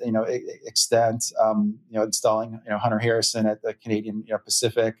tremendous extent, installing Hunter Harrison at the Canadian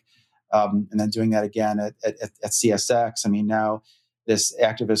Pacific, and then doing that again at CSX. I mean, now this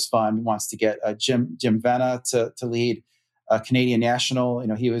activist fund wants to get Jim Vena to lead Canadian National.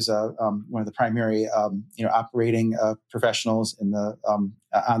 He was one of the primary operating professionals in the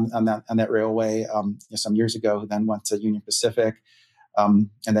on that railway some years ago, who then went to Union Pacific. And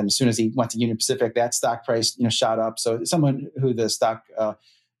then as soon as he went to Union Pacific, that stock price, shot up. So someone who the stock,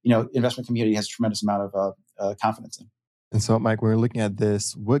 investment community has a tremendous amount of confidence in. And so, Mike, when we're looking at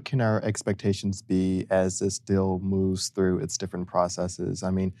this, what can our expectations be as this deal moves through its different processes?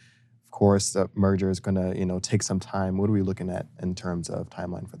 I mean, of course, the merger is going to, take some time. What are we looking at in terms of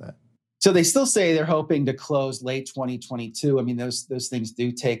timeline for that? So they still say they're hoping to close late 2022. I mean, those things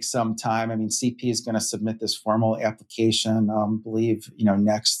do take some time. I mean, CP is going to submit this formal application, I believe,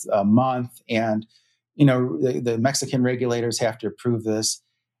 next month, and the Mexican regulators have to approve this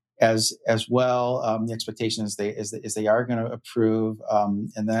as well. The expectation is they are going to approve,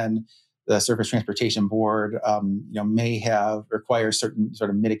 and then the Surface Transportation Board, may require certain sort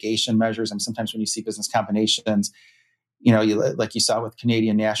of mitigation measures. And sometimes when you see business combinations, like you saw with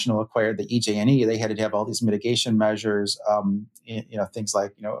Canadian National acquired the EJ&E, they had to have all these mitigation measures, things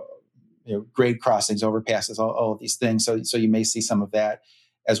like, grade crossings, overpasses, all of these things. So you may see some of that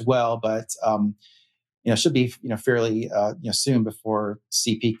as well, but, should be, fairly, soon before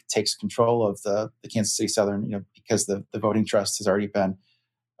CP takes control of the Kansas City Southern, because the voting trust has already been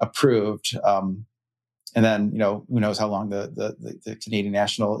approved. And then, who knows how long the Canadian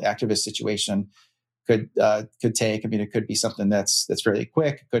National activist situation could take. I mean, it could be something that's fairly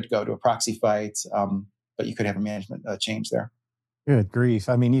quick. It could go to a proxy fight, but you could have a management change there. Good grief!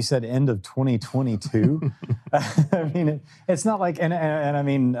 I mean, you said end of 2022. I mean, it's not like, and I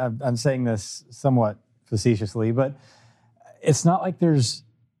mean, I'm saying this somewhat facetiously, but it's not like there's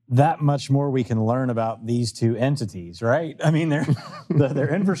that much more we can learn about these two entities, right? I mean,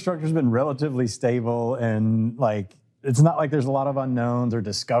 their infrastructure's been relatively stable, and like it's not like there's a lot of unknowns or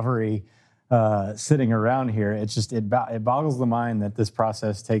discovery sitting around here. It's just it boggles the mind that this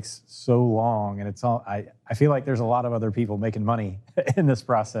process takes so long, and it's all. I feel like there's a lot of other people making money in this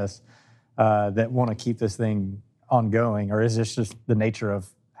process that want to keep this thing ongoing, or is this just the nature of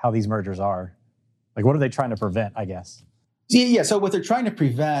how these mergers are? Like, what are they trying to prevent, I guess? Yeah, so what they're trying to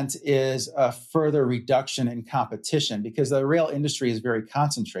prevent is a further reduction in competition, because the rail industry is very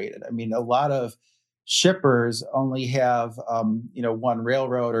concentrated. I mean, a lot of shippers only have, one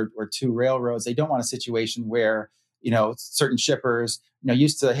railroad or two railroads. They don't want a situation where, certain shippers,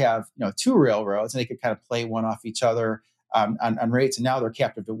 used to have, two railroads, and they could kind of play one off each other on rates. And now they're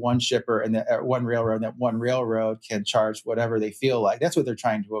captive to one shipper and one railroad, and that one railroad can charge whatever they feel like. That's what they're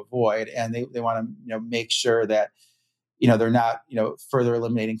trying to avoid. And they want to, make sure that, they're not, further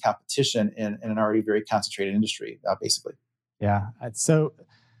eliminating competition in an already very concentrated industry, basically. Yeah. So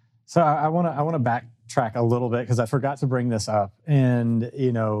I want to backtrack a little bit, because I forgot to bring this up, and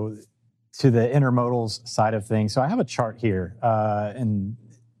to the intermodals side of things. So I have a chart here, and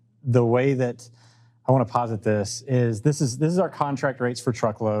the way that I want to posit this is our contract rates for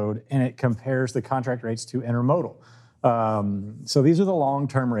truckload, and it compares the contract rates to intermodal. So these are the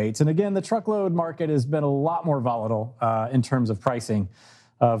long-term rates, and again, the truckload market has been a lot more volatile in terms of pricing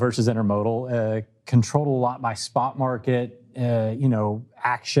versus intermodal, controlled a lot by spot market.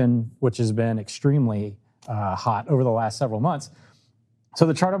 Action, which has been extremely hot over the last several months. So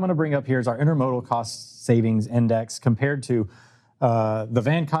the chart I'm going to bring up here is our intermodal cost savings index compared to the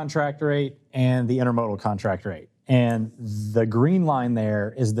van contract rate and the intermodal contract rate. And the green line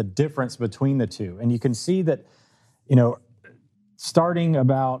there is the difference between the two. And you can see that, starting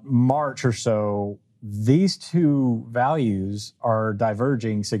about March or so, these two values are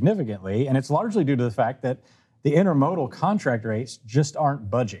diverging significantly. And it's largely due to the fact that the intermodal contract rates just aren't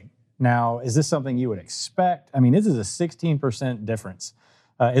budging. Now, is this something you would expect? I mean, this is a 16% difference.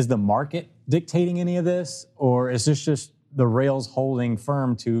 Is the market dictating any of this, or is this just the rails holding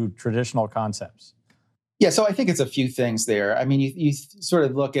firm to traditional concepts? Yeah, so I think it's a few things there. I mean, you sort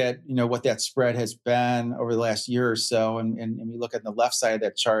of look at what that spread has been over the last year or so, and you look at the left side of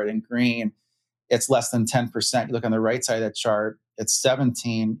that chart in green, it's less than 10%. You look on the right side of that chart, it's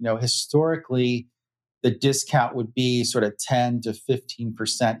 17. Historically, the discount would be sort of 10 to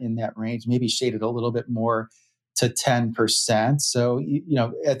 15% in that range, maybe shaded a little bit more to 10%. So,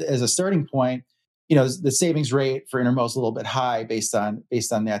 as a starting point, the savings rate for intermodal is a little bit high based on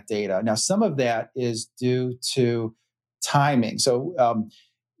that data. Now, some of that is due to timing. So,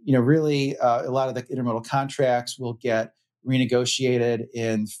 really, a lot of the intermodal contracts will get renegotiated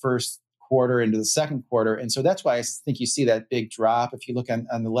in first quarter into the second quarter, and so that's why I think you see that big drop. If you look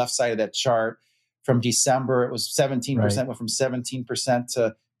on the left side of that chart, from December, it was 17%, Right. went from 17%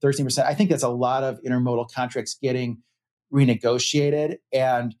 to 13%. I think that's a lot of intermodal contracts getting renegotiated,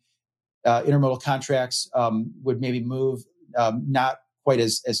 and intermodal contracts would maybe move not quite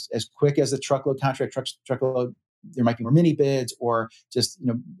as quick as the truckload contract. Truckload, there might be more mini bids or just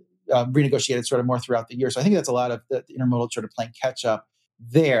renegotiated sort of more throughout the year. So I think that's a lot of the intermodal sort of playing catch up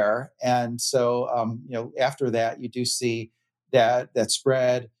there. And so after that, you do see that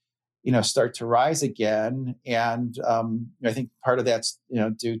spread start to rise again, and I think part of that's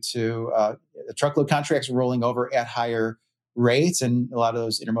due to the truckload contracts rolling over at higher rates, and a lot of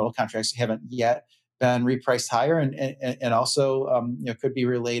those intermodal contracts haven't yet been repriced higher, and also could be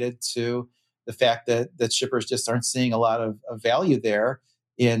related to the fact that shippers just aren't seeing a lot of value there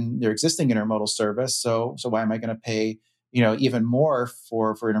in their existing intermodal service. So why am I going to pay even more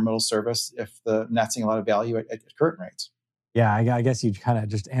for intermodal service if I'm not seeing a lot of value at current rates? Yeah, I guess you kind of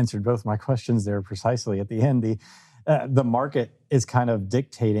just answered both my questions there precisely at the end. The market is kind of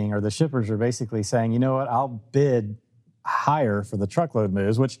dictating, or the shippers are basically saying, you know what, I'll bid higher for the truckload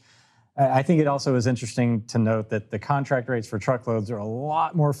moves, which I think it also is interesting to note that the contract rates for truckloads are a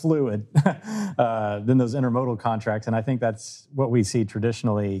lot more fluid than those intermodal contracts. And I think that's what we see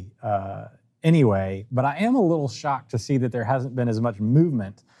traditionally anyway. But I am a little shocked to see that there hasn't been as much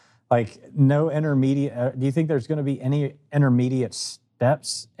movement. Like no intermediate, do you think there's going to be any intermediate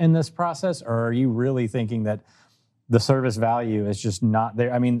steps in this process? Or are you really thinking that the service value is just not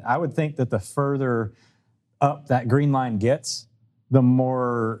there? I mean, I would think that the further up that green line gets, the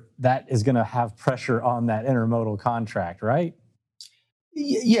more that is going to have pressure on that intermodal contract, right?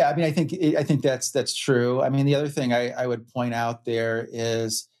 Yeah, I mean, I think that's true. I mean, the other thing I would point out there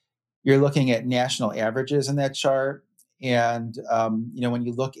is you're looking at national averages in that chart. And when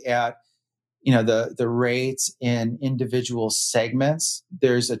you look at the rates in individual segments,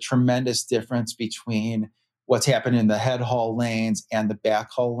 there's a tremendous difference between what's happened in the head haul lanes and the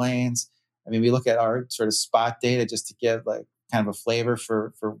back haul lanes. I mean, we look at our sort of spot data just to give like kind of a flavor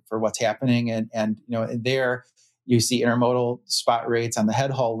for what's happening, and there you see intermodal spot rates on the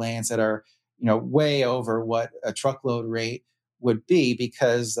head haul lanes that are way over what a truckload rate would be,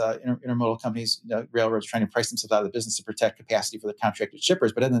 because intermodal companies, railroads, trying to price themselves out of the business to protect capacity for the contracted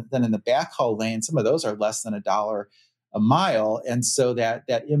shippers. But then in the backhaul lane, some of those are less than $1 a mile, and so that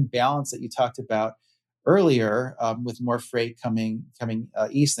imbalance that you talked about earlier, with more freight coming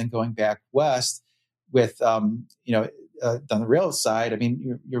east than going back west, with on the rail side, I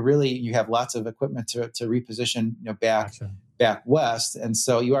mean, you have lots of equipment to reposition back Gotcha. back west, and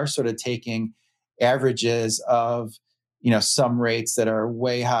so you are sort of taking averages of some rates that are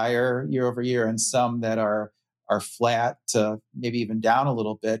way higher year over year, and some that are flat to maybe even down a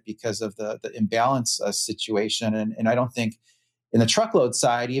little bit because of the imbalance situation. And I don't think in the truckload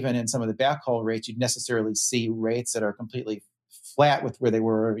side, even in some of the backhaul rates, you'd necessarily see rates that are completely flat with where they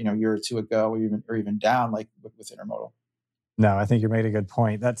were a year or two ago, or even down like with intermodal. No, I think you made a good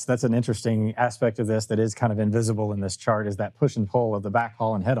point. That's an interesting aspect of this that is kind of invisible in this chart, is that push and pull of the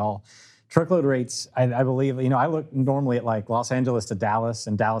backhaul and head haul. Truckload rates, I believe, I look normally at like Los Angeles to Dallas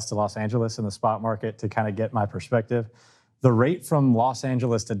and Dallas to Los Angeles in the spot market to kind of get my perspective. The rate from Los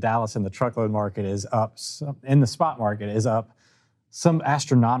Angeles to Dallas in the truckload market is up, in the spot market is up some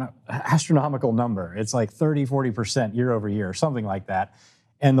astronomical number. It's like 30-40% year over year, something like that.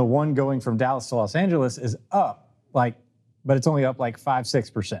 And the one going from Dallas to Los Angeles is up but it's only up like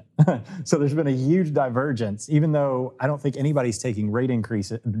 5-6%. So there's been a huge divergence, even though I don't think anybody's taking rate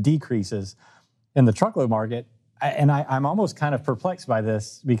decreases in the truckload market. I'm almost kind of perplexed by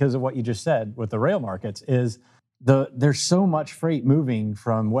this because of what you just said with the rail markets. Is there's so much freight moving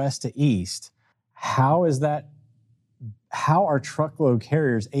from west to east. How are truckload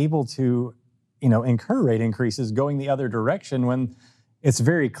carriers able to incur rate increases going the other direction when it's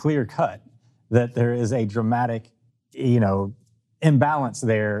very clear cut that there is a dramatic, imbalance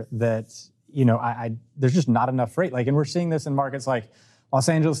there that, there's just not enough freight. And we're seeing this in markets like Los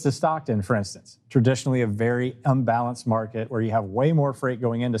Angeles to Stockton, for instance, traditionally a very unbalanced market where you have way more freight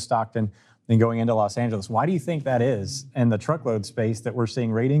going into Stockton than going into Los Angeles. Why do you think that is in the truckload space that we're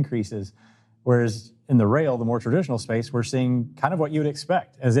seeing rate increases, whereas in the rail, the more traditional space, we're seeing kind of what you would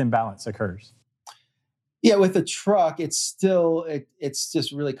expect as imbalance occurs? Yeah, with the truck, it's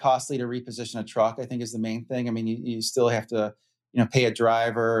just really costly to reposition a truck, I think is the main thing. I mean, you still have to, pay a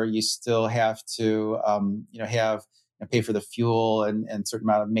driver. You still have to, pay for the fuel and certain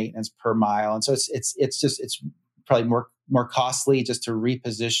amount of maintenance per mile. And so it's probably more costly just to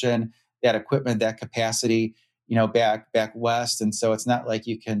reposition that equipment, that capacity, back west. And so it's not like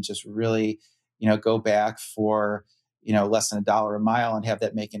you can just really, go back for, less than $1 a mile and have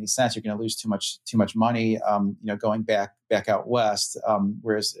that make any sense. You're going to lose too much money, going back out west.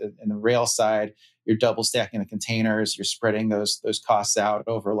 Whereas in the rail side, you're double stacking the containers, you're spreading those costs out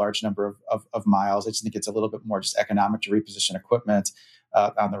over a large number of miles. I just think it's a little bit more just economic to reposition equipment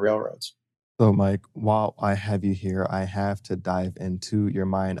on the railroads. So, Mike, while I have you here, I have to dive into your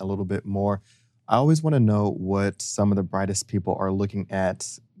mind a little bit more. I always want to know what some of the brightest people are looking at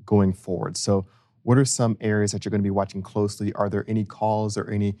going forward. So, what are some areas that you're going to be watching closely? Are there any calls or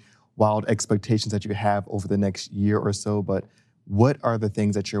any wild expectations that you have over the next year or so? But what are the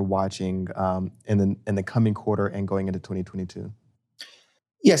things that you're watching in the coming quarter and going into 2022?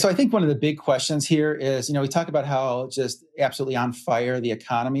 Yeah, so I think one of the big questions here is, we talk about how just absolutely on fire the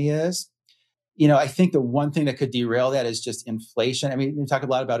economy is. I think the one thing that could derail that is just inflation. I mean, we talk a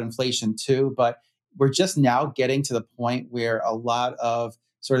lot about inflation too, but we're just now getting to the point where a lot of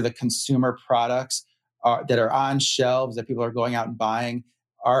sort of the consumer products that are on shelves that people are going out and buying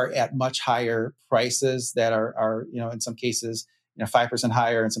are at much higher prices that are in some cases 5%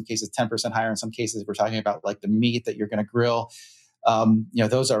 higher, in some cases 10% higher, in some cases we're talking about like the meat that you're going to grill.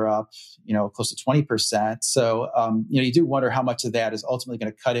 Those are up close to 20%. So you do wonder how much of that is ultimately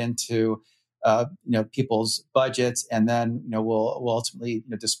going to cut into people's budgets, and then will ultimately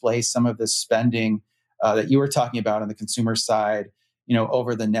displace some of the spending that you were talking about on the consumer side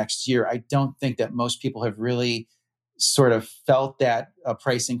over the next year. I don't think that most people have really sort of felt that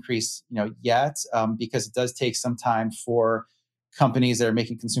price increase yet, because it does take some time for companies that are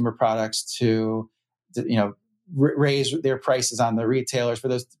making consumer products to raise their prices on the retailers, for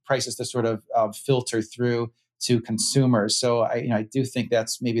those prices to sort of filter through to consumers. So I do think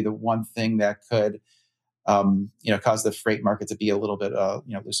that's maybe the one thing that could cause the freight market to be a little bit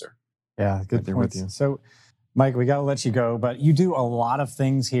looser. Yeah, good point. With you. So, Mike, we got to let you go, but you do a lot of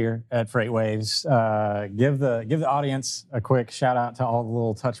things here at FreightWaves. Give the audience a quick shout out to all the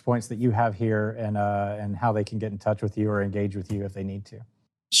little touch points that you have here, and how they can get in touch with you or engage with you if they need to.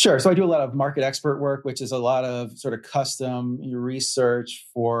 Sure. So I do a lot of market expert work, which is a lot of sort of custom research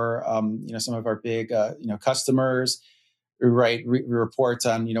for some of our big customers. We write reports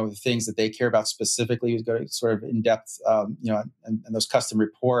on the things that they care about specifically. We go sort of in depth and those custom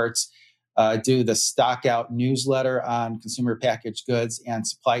reports. Do the Stockout newsletter on consumer packaged goods and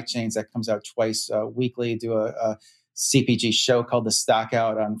supply chains that comes out twice weekly. Do a CPG show called the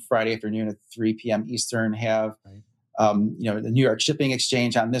Stockout on Friday afternoon at 3 p.m. Eastern. Have the New York Shipping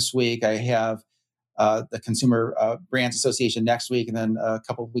Exchange on this week. I have the Consumer Brands Association next week, and then a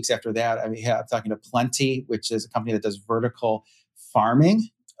couple of weeks after that, I'm talking to Plenty, which is a company that does vertical farming,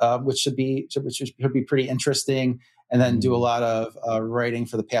 which should be pretty interesting. And then do a lot of writing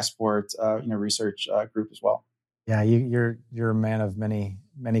for the Passport research group as well. Yeah, you're a man of many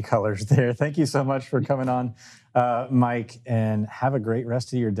colors there. Thank you so much for coming on, Mike, and have a great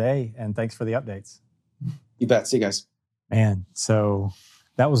rest of your day. And thanks for the updates. You bet. See you guys. Man, so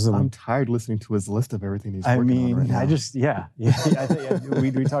that was I'm tired listening to his list of everything he's working on right now. I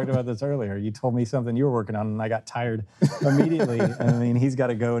think we talked about this earlier. You told me something you were working on, and I got tired immediately. I mean, he's got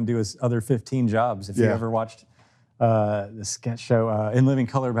to go and do his other 15 jobs. If you ever watched the sketch show In Living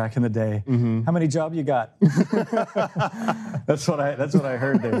Color back in the day. Mm-hmm. How many jobs you got? That's what I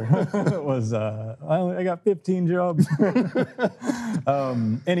heard there. Was I got 15 jobs.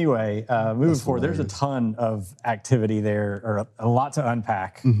 Anyway, moving forward, there's a ton of activity there, or a lot to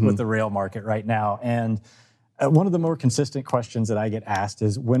unpack with the rail market right now. And one of the more consistent questions that I get asked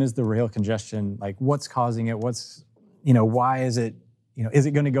is, when is the rail congestion? Like, what's causing it? Why is it? Is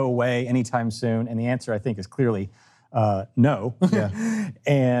it going to go away anytime soon? And the answer, I think, is clearly no. Yeah.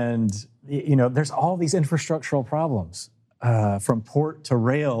 And there's all these infrastructural problems, from port to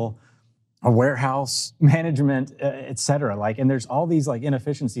rail, a warehouse management, et cetera. And there's all these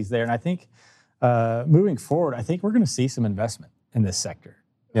inefficiencies there. And I think moving forward, I think we're going to see some investment in this sector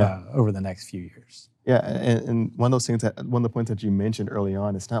over the next few years. Yeah, and one of those things one of the points that you mentioned early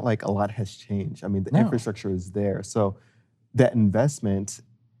on, it's not like a lot has changed. I mean, the infrastructure is there. So that investment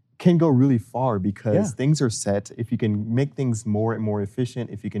can go really far because things are set. If you can make things more and more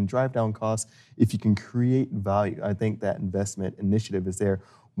efficient, if you can drive down costs, if you can create value, I think that investment initiative is there.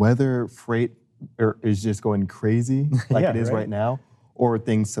 Whether freight is just going crazy like it is right now, or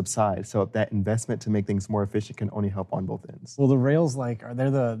things subside. So that investment to make things more efficient can only help on both ends. Well, the rails, they're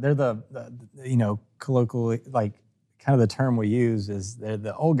the colloquially, kind of the term we use is they're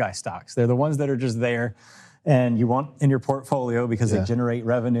the old guy stocks. They're the ones that are just there and you want in your portfolio because they generate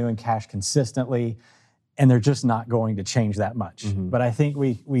revenue and cash consistently, and they're just not going to change that much. Mm-hmm. But I think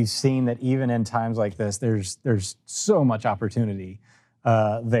we've seen that even in times like this, there's so much opportunity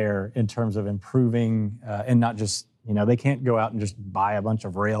there in terms of improving and not just, they can't go out and just buy a bunch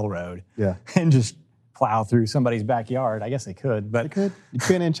of railroad and just plow through somebody's backyard. I guess they could, but they could. You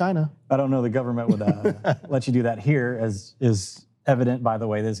can in China. I don't know the government would let you do that here, as is evident by the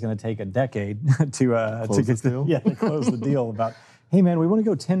way that it's going to take a decade to close the deal. To close the deal about, hey man, we want to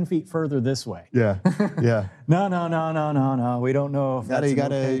go 10 feet further this way. Yeah. No. We don't know if you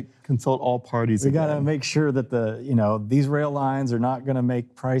gotta consult all parties. We gotta make sure that these rail lines are not going to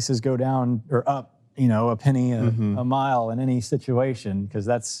make prices go down or up, a penny a mile in any situation, because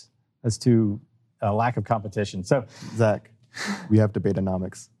that's too lack of competition. So Zach, we have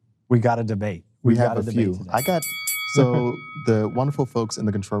Debateonomics. We got to debate. We have a few. So the wonderful folks in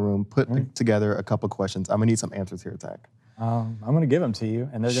the control room put together a couple questions. I'm gonna need some answers here, Zach. I'm gonna give them to you,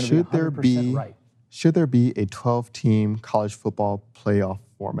 and they're gonna be 100% right. Should there be a 12-team college football playoff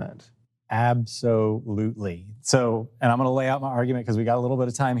format? Absolutely. So, and I'm going to lay out my argument because we got a little bit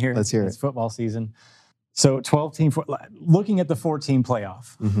of time here. Let's hear it. It's football season. So 12-team, looking at the 14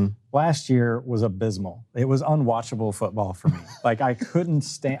 playoff, last year was abysmal. It was unwatchable football for me. I couldn't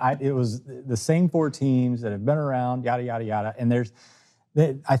stand, it was the same 4 teams that have been around, yada, yada, yada. And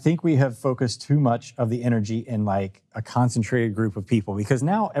I think we have focused too much of the energy in a concentrated group of people, because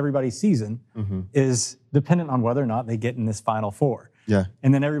now everybody's season is dependent on whether or not they get in this Final Four. Yeah.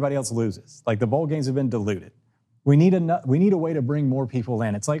 And then everybody else loses. The bowl games have been diluted. We need a way to bring more people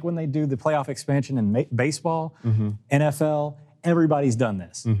in. It's like when they do the playoff expansion in baseball, NFL, everybody's done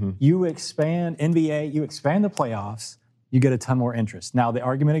this. You expand NBA, you expand the playoffs, you get a ton more interest. Now, the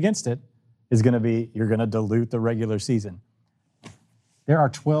argument against it is going to be you're going to dilute the regular season. There are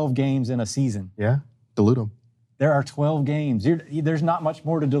 12 games in a season. Yeah, dilute them. There are 12 games. There's not much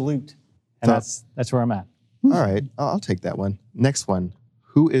more to dilute. And that's where I'm at. All right, I'll take that one. Next one.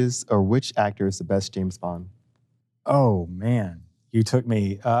 Who is or which actor is the best James Bond? Oh, man. You took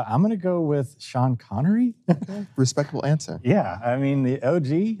me. I'm going to go with Sean Connery. Okay. Respectable answer. Yeah. I mean, the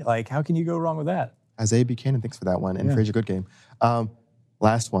OG, how can you go wrong with that? Isaiah Buchanan, thanks for that one. And Fraser Goodgame.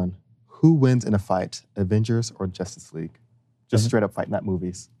 Last one. Who wins in a fight, Avengers or Justice League? Just straight up fight, not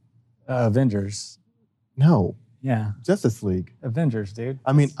movies. Avengers. No. Yeah. Justice League. Avengers, dude.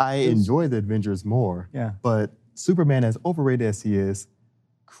 I mean, I enjoy the Avengers more. Yeah. But Superman, as overrated as he is,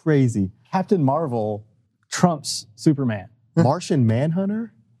 crazy. Captain Marvel trumps Superman. Martian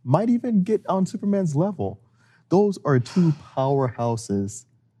Manhunter might even get on Superman's level. Those are 2 powerhouses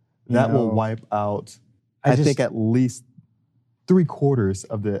that will wipe out, I think, at least 3/4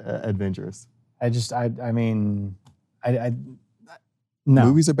 of the Avengers. No.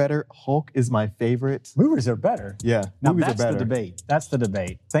 Movies are better. Hulk is my favorite. Movies are better. Yeah, now movies that's are better. The debate. That's the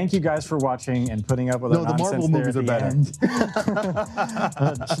debate. Thank you guys for watching and putting up with our nonsense. The Marvel movies are better.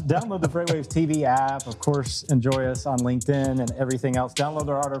 Download the Freightwaves TV app. Of course, enjoy us on LinkedIn and everything else. Download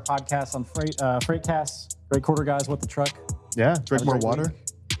our other podcasts on Freightcast. Great Quarter Guys, What the Truck. Yeah, drink more water.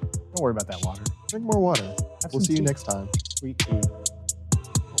 Don't worry about that water. Drink more water. We'll see you next time. Sweet tea.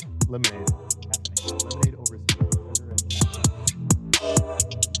 Lemonade. Lemonade over sugar and caffeine.